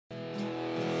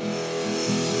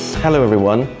Hello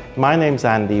everyone, my name's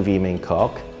Andy V.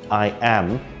 Mincock. I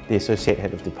am the Associate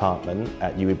Head of Department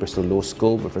at UWE Bristol Law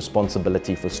School with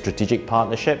responsibility for strategic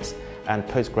partnerships and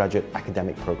postgraduate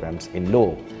academic programs in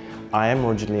law. I am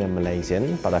originally a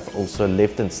Malaysian, but I've also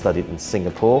lived and studied in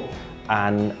Singapore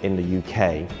and in the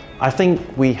UK. I think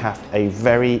we have a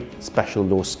very special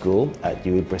law school at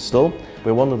UWE Bristol.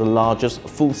 We're one of the largest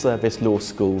full-service law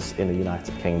schools in the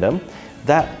United Kingdom.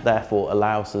 That therefore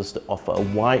allows us to offer a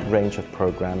wide range of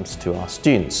programs to our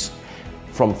students,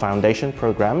 from foundation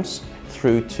programs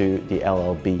through to the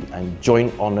LLB and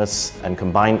joint honours and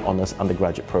combined honours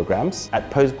undergraduate programs.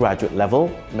 At postgraduate level,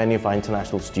 many of our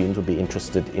international students will be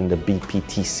interested in the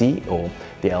BPTC or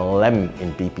the LLM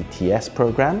in BPTS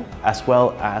program, as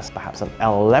well as perhaps an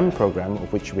LLM program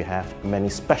of which we have many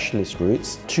specialist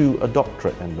routes to a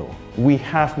doctorate in law. We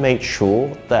have made sure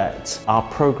that our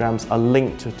programs are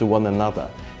linked to one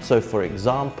another. So for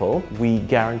example, we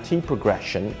guarantee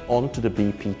progression onto the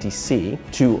BPTC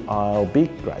to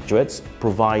LLB graduates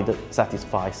provided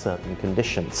satisfy certain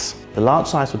conditions. The large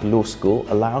size of the law school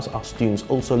allows our students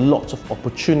also lots of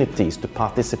opportunities to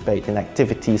participate in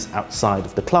activities outside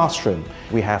of the classroom.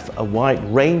 We have a wide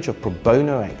range of pro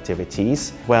bono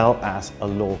activities, as well as a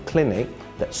law clinic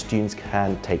that students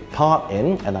can take part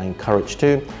in and are encouraged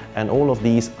to, and all of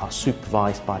these are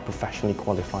supervised by professionally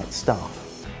qualified staff.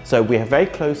 So we have very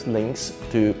close links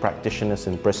to practitioners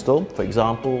in Bristol. For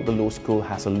example, the law school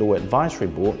has a law advisory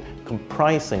board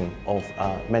comprising of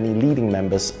many leading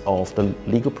members of the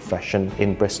legal profession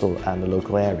in Bristol and the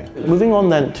local area. Moving on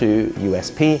then to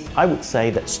USP, I would say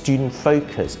that student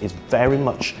focus is very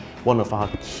much one of our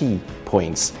key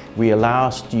points. We allow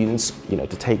our students to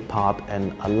take part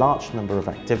in a large number of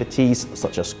activities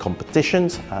such as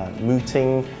competitions,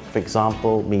 mooting, for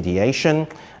example, mediation.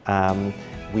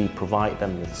 We provide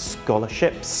them with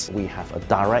scholarships. We have a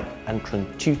direct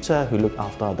entrant tutor who look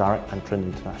after our direct entrant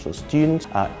international students.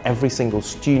 Every single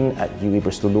student at UWE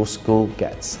Bristol Law School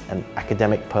gets an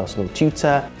academic personal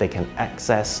tutor. They can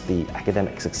access the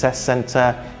Academic Success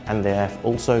Centre, and they have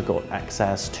also got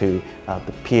access to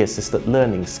the peer-assisted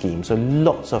learning scheme. So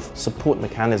lots of support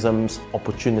mechanisms,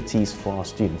 opportunities for our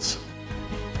students.